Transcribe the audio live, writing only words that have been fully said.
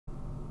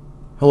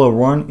Hello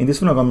everyone, in this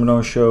video I'm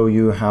going to show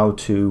you how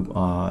to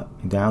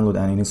download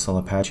and install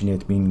Apache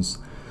NetBeans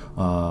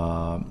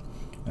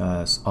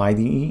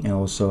IDE, and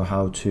also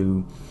how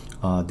to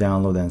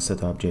download and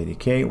set up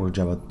JDK or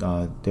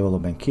Java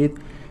Development Kit,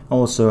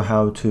 also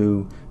how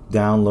to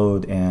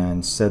download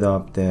and set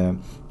up the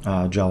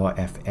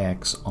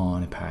JavaFX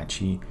on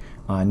Apache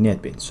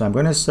NetBeans. So I'm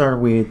going to start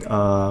with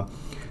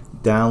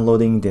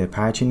downloading the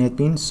Apache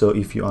NetBeans. So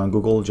if you on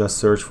Google just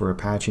search for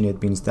Apache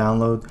NetBeans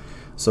download,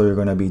 so you're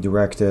going to be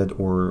directed,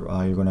 or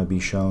you're going to be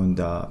shown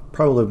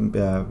probably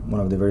one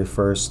of the very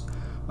first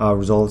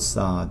results,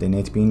 the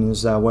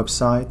NetBeans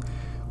website,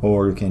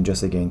 or you can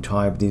just again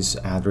type this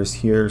address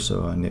here,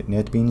 so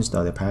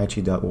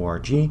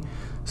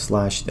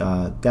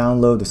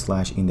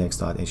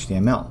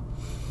netbeans.apache.org/download/index.html.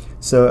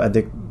 So at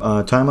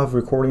the time of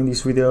recording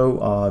this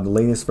video, the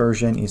latest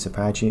version is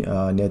Apache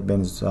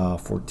NetBeans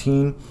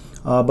 14,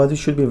 but it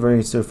should be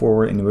very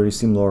straightforward and very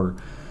similar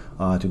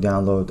to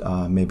download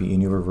maybe a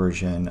newer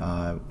version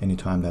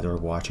anytime that you're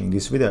watching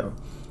this video.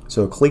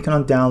 So click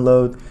on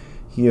download.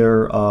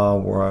 Here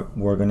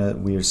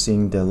we're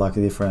seeing the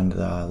different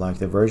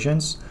the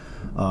versions.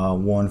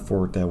 One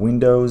for the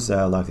Windows,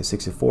 like the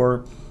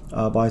 64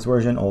 bytes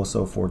version,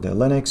 also for the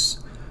Linux,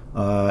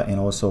 and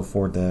also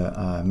for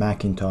the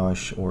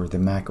Macintosh or the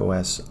Mac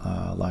OS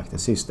like the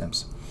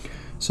systems.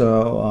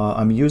 So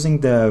I'm using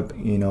the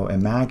a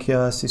Mac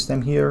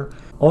system here.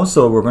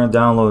 Also, we're going to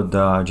download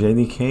the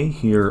JDK.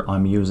 Here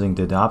I'm using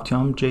the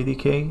Adoptium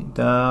JDK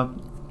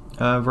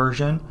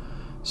version.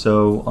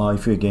 So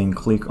if you again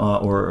click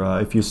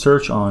if you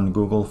search on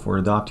Google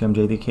for Adoptium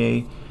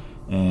JDK,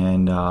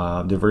 and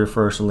the very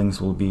first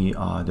links will be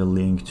the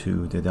link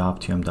to the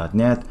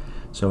adoptium.net.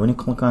 So when you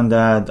click on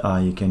that,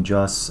 you can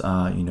just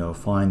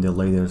find the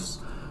latest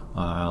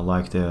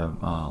like the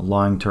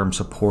long-term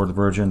support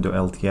version, the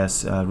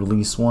LTS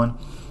release one.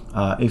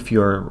 If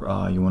you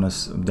want to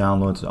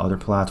download other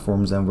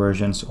platforms and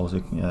versions, also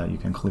you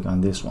can click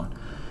on this one.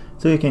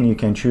 So you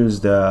can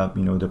choose the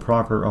the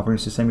proper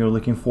operating system you're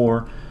looking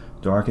for,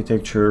 the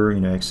architecture,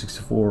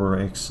 x64 or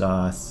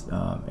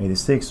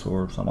x86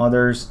 or some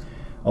others.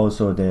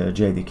 Also the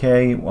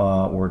JDK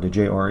or the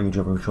JRE,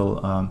 Java Virtual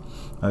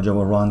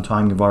Java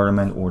Runtime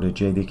Environment, or the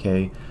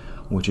JDK,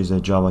 which is a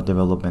Java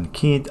Development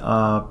Kit.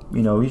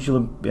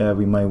 Usually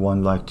we might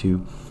want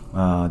to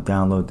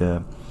download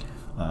the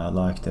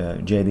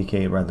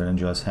JDK rather than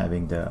just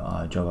having the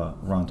Java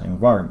Runtime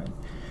Environment.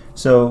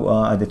 So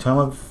at the time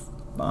of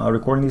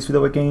recording this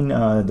video, again,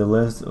 the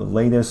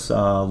latest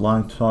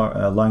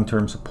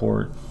long-term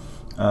support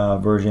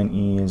version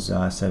is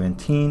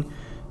 17.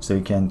 So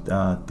you can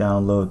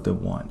download the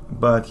one.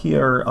 But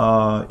here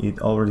it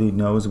already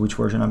knows which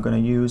version I'm going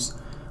to use.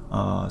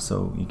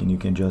 So you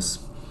can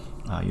just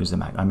use the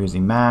Mac. I'm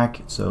using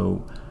Mac,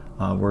 so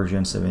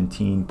version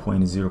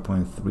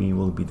 17.0.3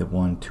 will be the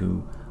one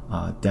to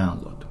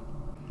download.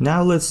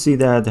 Now let's see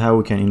how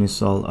we can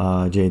install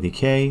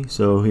JDK.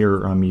 So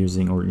here I'm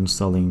using or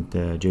installing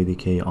the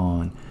JDK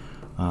on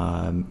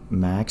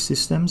Mac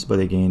systems, but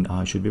again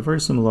it should be very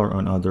similar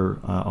on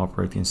other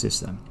operating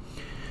system.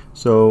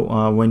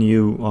 So when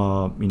you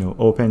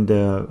open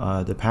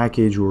the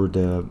package or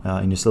the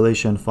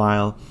installation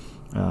file,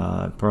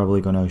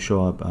 probably gonna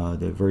show up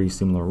the very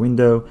similar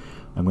window.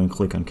 I'm going to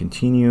click on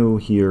continue.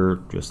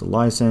 Here just the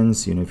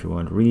license, if you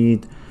want to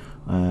read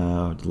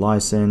the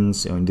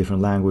license in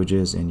different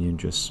languages, and you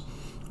just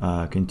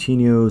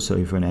continue. So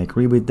if you want to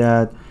agree with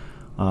that,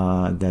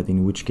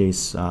 in which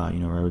case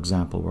our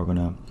example, we're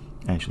gonna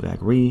actually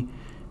agree,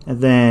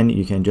 and then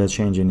you can just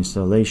change the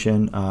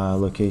installation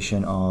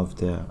location of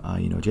the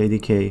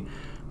JDK,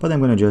 but I'm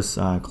going to just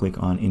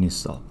click on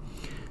install.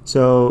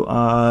 So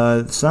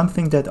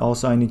something that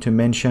also I need to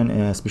mention,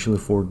 especially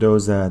for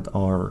those that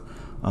are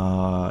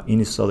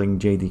installing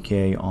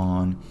JDK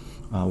on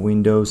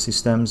Windows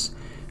systems,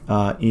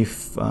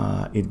 if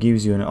it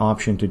gives you an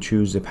option to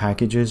choose the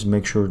packages,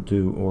 make sure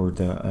to, or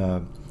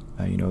the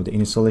the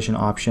installation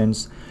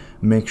options,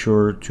 make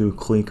sure to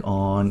click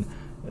on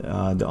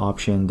the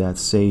option that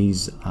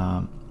says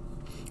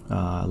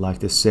like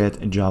the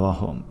set Java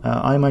home.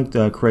 I might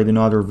create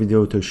another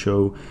video to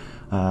show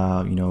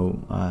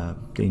the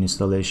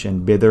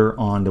installation better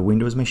on the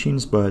Windows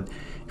machines, but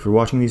if you're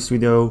watching this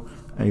video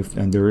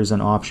and there is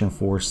an option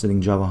for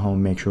setting Java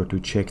home, make sure to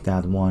check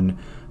that one,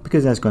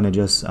 because that's going to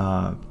just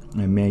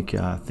make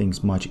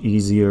things much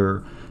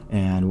easier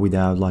and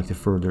without the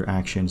further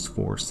actions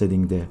for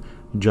setting the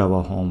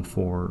Java home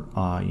for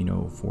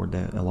for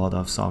a lot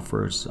of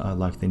softwares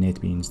like the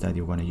NetBeans that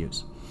you want to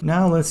use.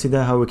 Now let's see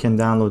how we can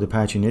download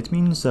Apache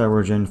NetBeans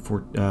version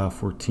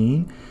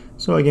 14.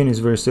 So again, it's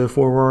very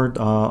straightforward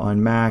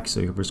on Mac. So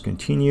you press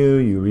continue,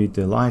 you read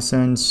the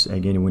license.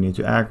 Again, we need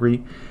to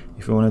agree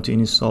if you wanted to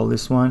install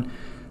this one.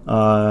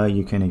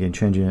 You can again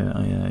change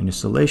an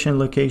installation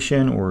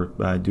location or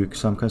do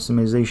some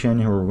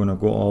customization. Here we're going to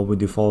go all with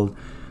default,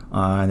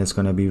 and it's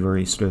going to be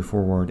very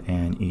straightforward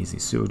and easy.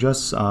 So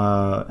just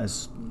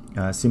as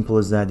simple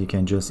as that, you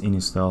can just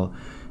install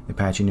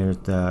Apache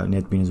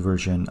NetBeans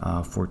version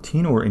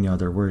 14 or any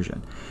other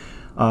version.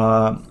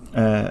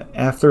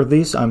 After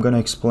this, I'm going to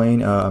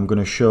explain, I'm going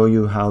to show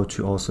you how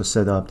to also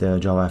set up the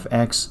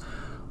JavaFX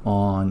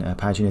on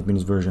Apache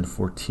NetBeans version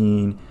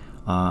 14,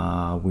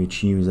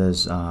 which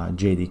uses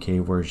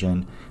JDK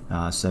version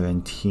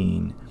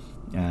 17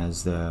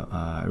 as the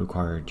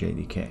required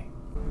JDK.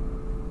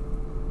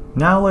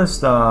 Now let's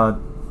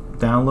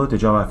download the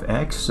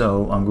JavaFX.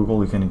 So on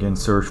Google, you can again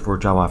search for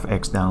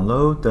JavaFX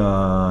download.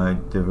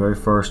 The very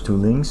first two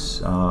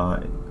links,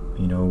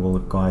 will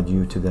guide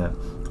you to the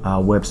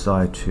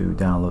website to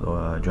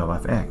download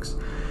JavaFX.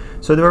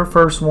 So the very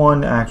first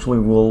one actually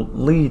will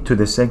lead to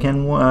the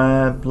second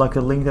one, like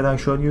the link that I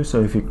showed you.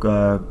 So if you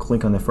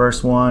click on the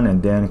first one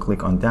and then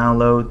click on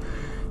download,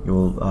 you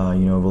will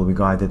will be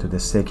guided to the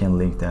second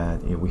link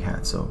that we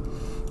had. So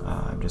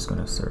I'm just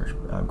going to search,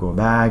 go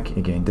back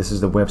again. This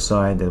is the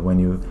website that when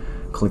you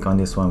click on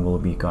this one will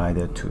be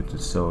guided to the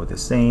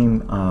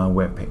same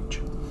web page.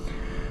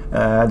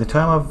 At the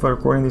time of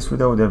recording this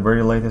video, the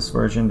very latest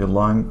version, the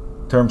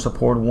long-term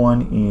support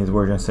one, is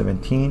version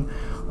 17.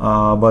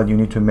 But you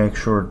need to make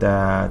sure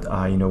that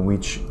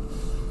which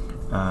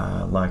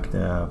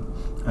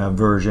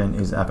version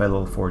is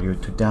available for you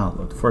to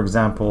download. For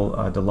example,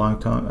 the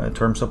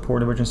long-term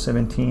support version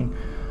 17,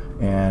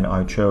 and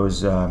I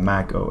chose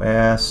Mac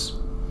OS.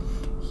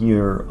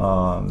 Here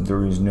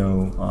there is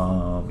no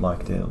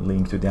the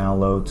link to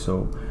download,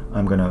 so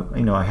I'm gonna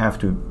I have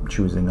to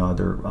choose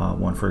another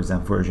one, for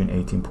example version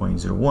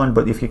 18.01.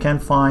 but if you can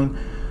find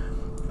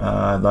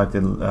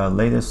the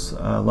latest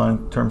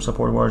long-term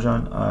support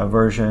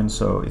version,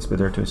 so it's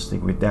better to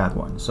stick with that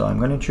one. So I'm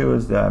going to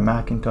choose the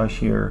Macintosh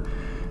here,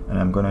 and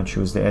I'm going to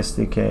choose the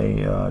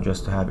SDK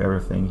just to have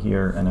everything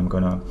here, and I'm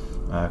going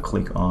to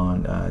click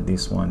on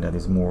this one that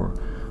is more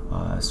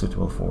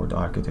suitable for the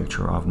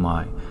architecture of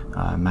my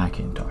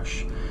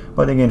Macintosh.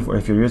 But again,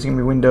 if you're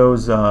using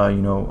Windows,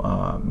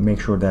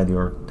 make sure that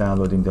you're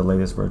downloading the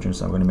latest version.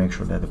 So I'm going to make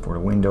sure that for the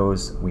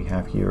Windows we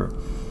have here.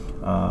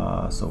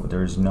 So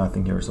there's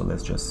nothing here, so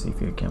let's just see if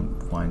you can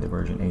find the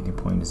version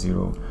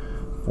 18.0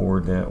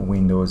 for the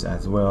Windows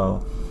as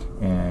well.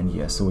 And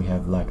yes, so we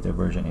have the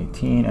version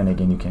 18, and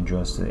again you can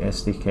choose the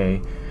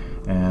SDK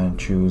and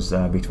choose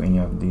between any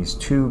of these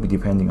two,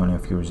 depending on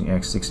if you're using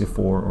x64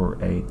 or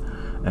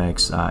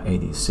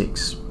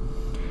x86.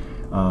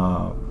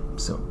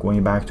 So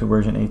going back to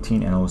version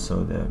 18 and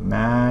also the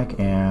Mac,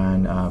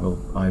 and I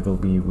will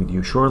be with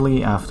you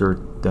shortly after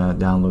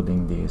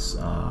downloading this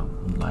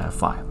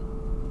file.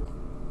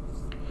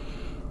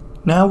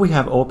 Now we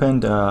have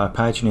opened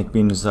Apache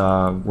NetBeans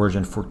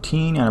version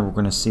 14, and we're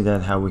going to see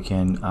that how we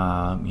can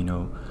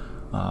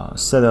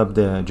set up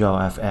the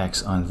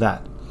JavaFX on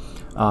that.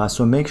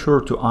 So make sure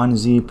to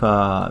unzip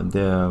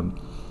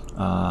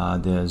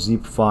the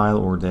zip file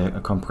or the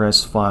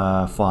compressed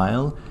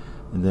file,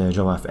 the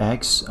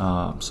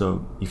JavaFX.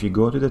 So if you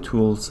go to the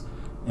tools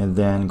and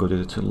then go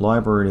to the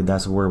library,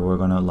 that's where we're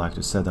going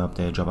to set up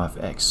the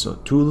JavaFX. So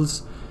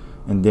tools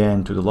and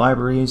then to the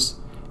libraries,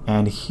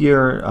 and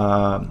here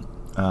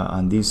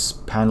on this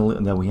panel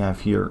that we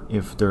have here,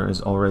 if there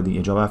is already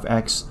a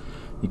JavaFX,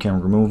 you can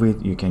remove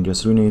it, you can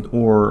just rename it,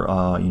 or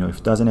if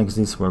it doesn't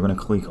exist, we're going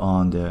to click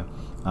on the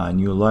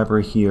new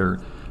library here,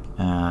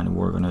 and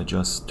we're going to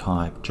just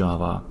type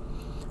Java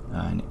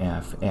and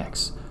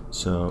FX.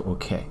 So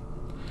okay,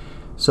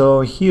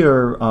 so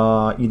here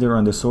either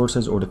on the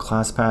sources or the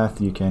class path,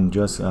 you can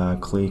just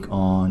click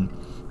on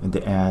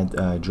the add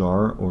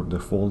jar or the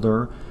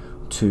folder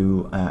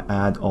to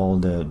add all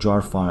the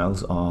jar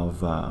files of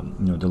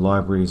the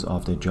libraries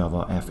of the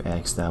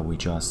JavaFX that we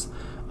just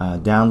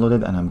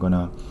downloaded, and I'm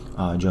gonna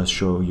just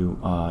show you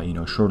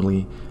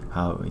shortly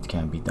how it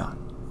can be done.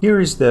 Here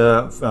is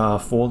the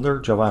folder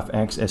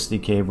JavaFX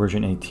SDK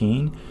version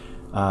 18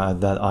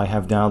 that I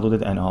have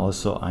downloaded, and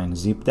also I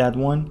unzipped that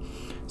one.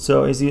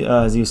 So as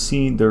you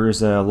see, there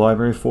is a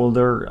library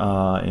folder,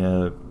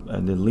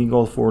 the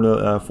legal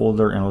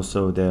folder, and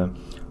also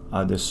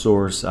the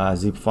source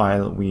zip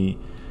file. We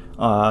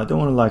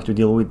don't like to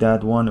deal with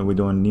that one. We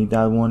don't need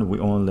that one.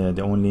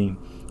 The only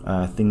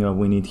thing that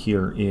we need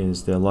here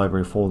is the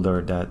library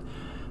folder that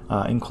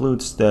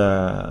includes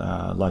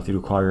the the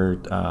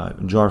required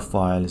jar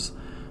files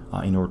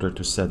in order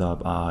to set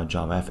up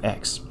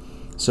JavaFX.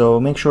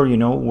 So make sure you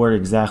know where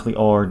exactly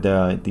are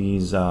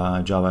these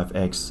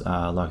JavaFX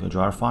the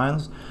jar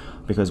files,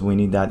 because we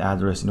need that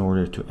address in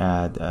order to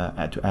add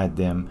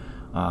them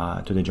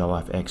to the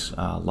JavaFX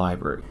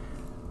library.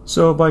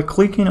 So by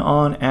clicking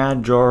on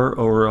add jar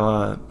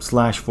or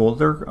slash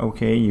folder,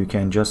 okay, you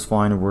can just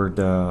find where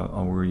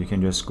you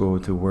can just go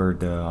to where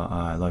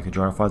the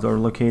jar files are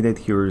located.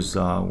 Here's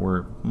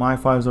where my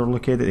files are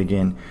located.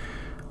 Again,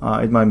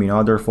 it might be in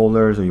other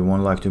folders, or you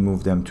want to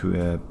move them to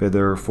a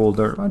better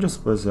folder. I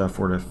just was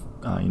for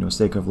the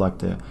sake of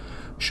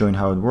showing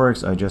how it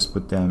works, I just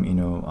put them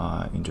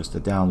in just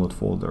a download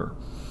folder.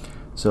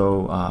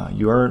 So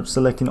you are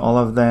selecting all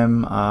of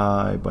them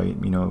by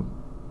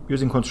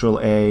using Control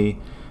A,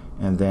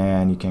 and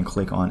then you can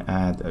click on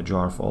add a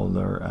jar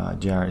folder,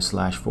 jar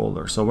slash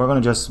folder. So we're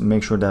going to just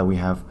make sure that we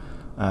have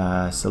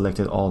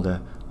selected all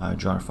the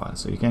jar file.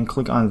 So you can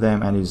click on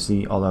them and you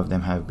see all of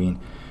them have been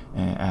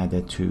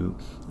added to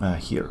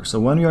here. So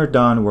when we are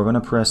done, we're going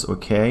to press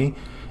OK,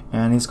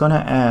 and it's going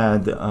to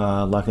add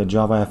like a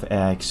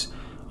JavaFX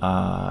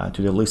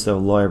to the list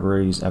of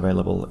libraries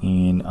available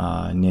in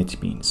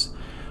NetBeans.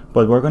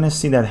 But we're going to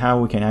see that how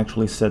we can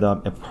actually set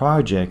up a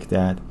project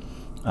that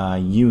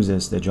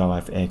uses the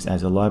JavaFX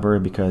as a library,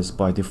 because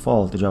by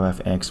default the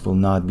JavaFX will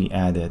not be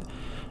added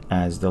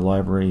as the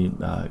library,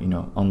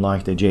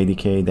 unlike the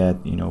JDK that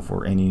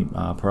for any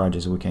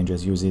projects we can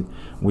just use it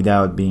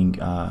without being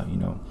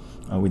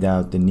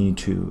without the need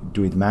to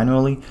do it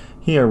manually.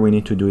 Here we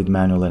need to do it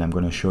manually, and I'm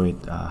going to show it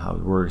how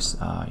it works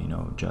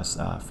just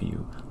a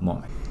few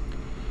moments.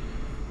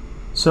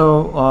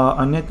 So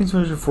on NetBeans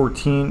version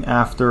 14,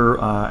 after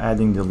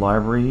adding the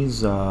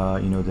libraries, the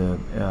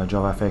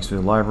JavaFX to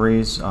the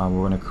libraries, we're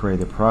going to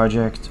create a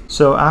project.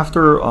 So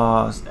after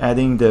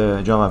adding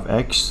the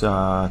JavaFX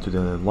to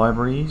the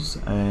libraries,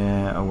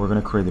 we're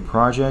going to create a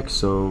project.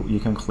 So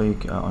you can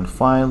click on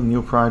File,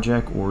 New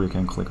Project, or you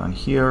can click on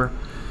here.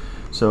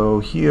 So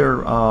here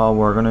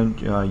we're going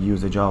to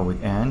use the Java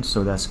with and.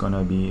 So that's going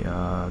to be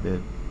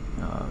the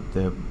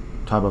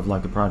type of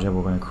like the project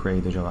we're going to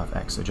create the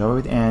JavaFX. So Java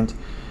with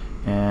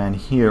and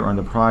here on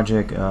the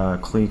project,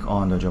 click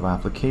on the Java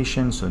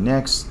application. So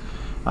next,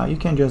 you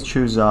can just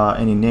choose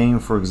any name,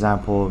 for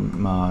example,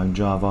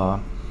 JavaFX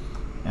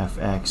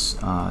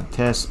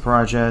test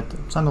project,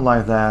 something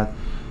like that,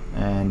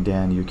 and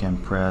then you can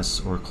press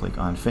or click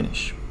on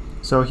finish.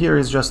 So here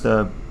is just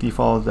the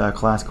default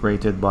class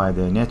created by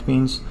the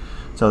NetBeans.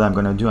 So what I'm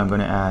going to do, I'm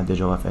going to add the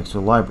JavaFX to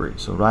the library.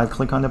 So right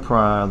click on the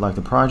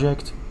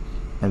project,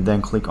 and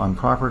then click on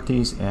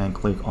properties and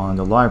click on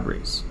the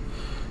libraries.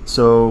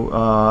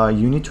 So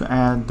you need to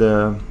add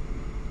the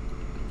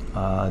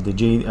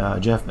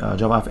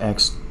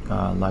JavaFX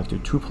like to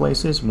two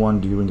places, one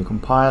during the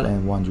compile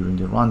and one during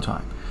the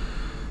runtime.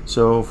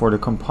 So for the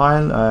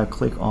compile,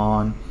 click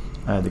on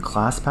the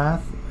class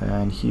path,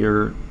 and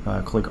here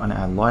click on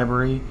add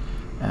library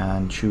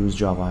and choose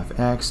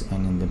JavaFX,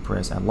 and then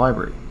press add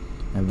library,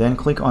 and then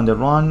click on the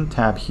run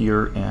tab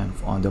here, and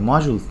on the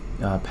module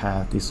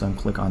path, this one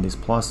click on this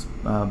plus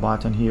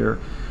button here,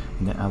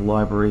 and then add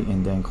library,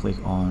 and then click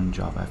on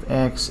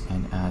JavaFX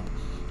and add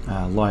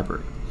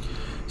library.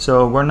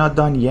 So we're not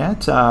done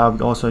yet.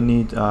 We also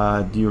need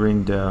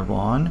during the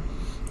run,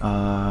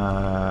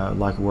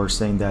 like we're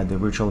saying that the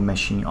virtual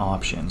machine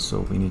option.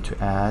 So we need to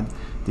add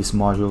these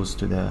modules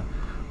to the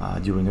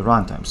during the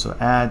runtime. So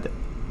add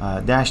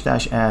 --add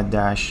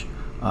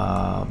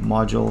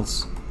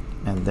modules,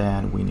 and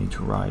then we need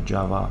to write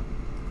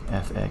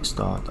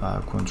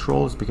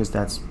JavaFX.controls, because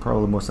that's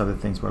probably most of the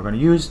things we're going to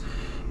use.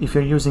 If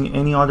you're using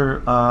any other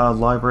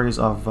libraries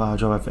of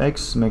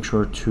JavaFX, make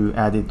sure to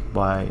add it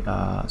by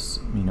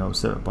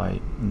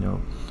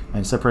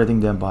and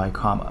separating them by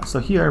comma. So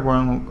here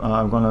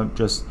I'm going to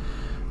just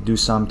do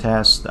some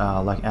tests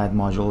like add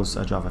modules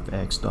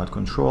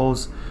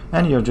JavaFX.controls,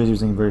 and you're just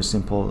using very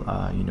simple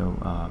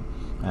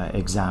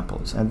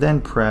examples, and then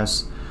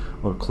press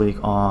or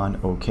click on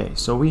OK.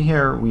 So we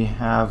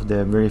have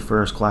the very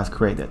first class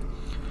created,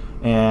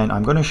 and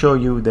I'm going to show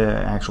you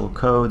the actual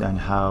code and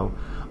how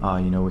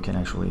we can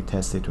actually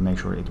test it to make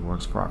sure it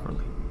works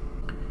properly.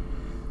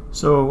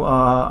 So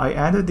I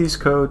added this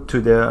code to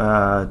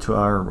the to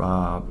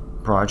our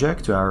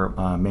project, to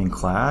our main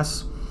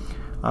class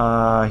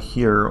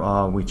here,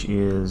 which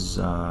is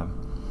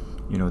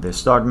the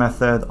start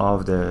method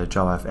of the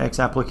JavaFX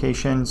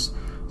applications.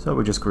 So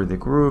we just create the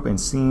group and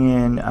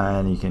scene,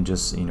 and you can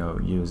just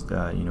use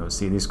the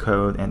see this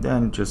code, and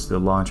then just the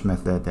launch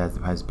method that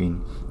has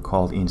been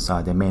called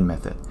inside the main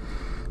method.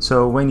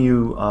 So when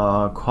you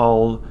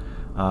call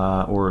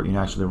or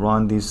actually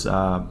run this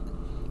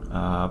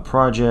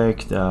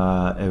project,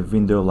 a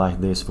window like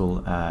this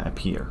will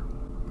appear.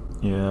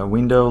 A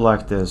window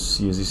like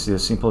this uses a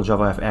simple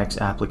JavaFX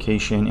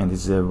application, and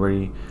this is a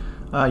very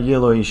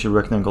yellowish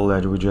rectangle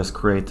that we just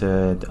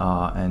created,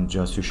 and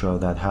just to show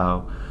that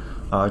how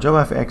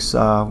JavaFX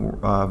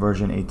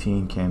version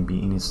 18 can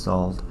be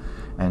installed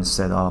and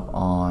set up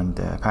on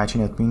the Apache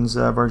NetBeans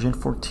version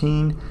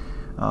 14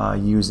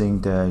 using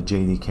the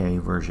JDK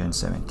version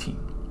 17.